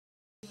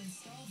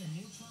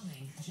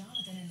plumbing,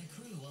 Jonathan and the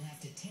crew will have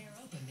to tear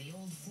open the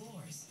old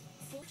floors.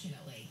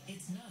 Fortunately,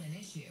 it's not an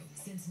issue,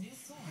 since new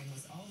flooring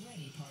was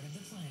already part of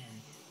the plan.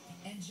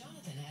 And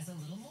Jonathan has a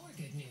little more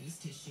good news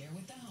to share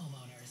with the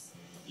homeowners.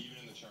 Even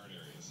in the charred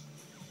areas.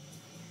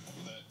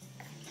 That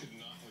could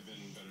not have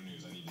been better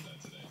news. I needed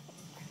that today.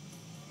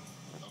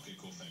 Okay,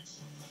 cool, thanks.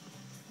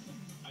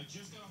 I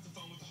just got off the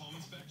phone with the home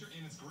inspector,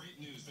 and it's great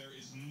news. There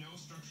is no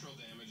structural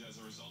damage as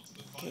a result of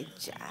the fire. Good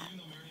job. And even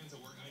though Marianne's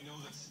at work, I know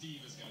that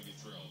Steve is going to be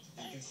thrilled.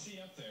 You can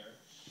see up there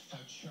how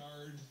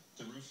charred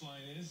the roof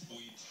line is.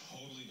 We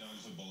totally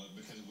dodged a bullet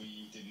because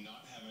we did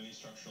not have any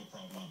structural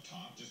problem up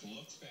top. Just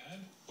looked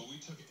bad, but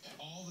we took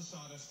all the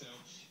sawdust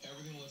out.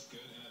 Everything looks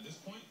good, and at this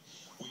point,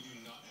 we do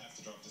not have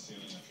to drop the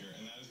ceiling up here,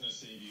 and that is going to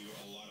save you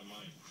a lot of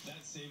money.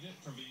 That saved it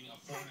from being a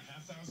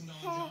 $4,500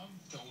 job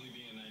to only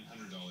being a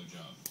 $900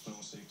 job.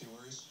 No safety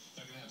worries.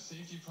 Not going to have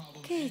safety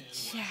problems, Good and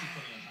we're actually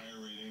putting a higher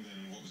rating than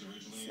what was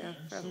originally in there.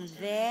 So from it's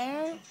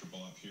there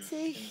comfortable up here to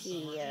in the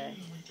summer here. and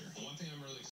in the winter. The one thing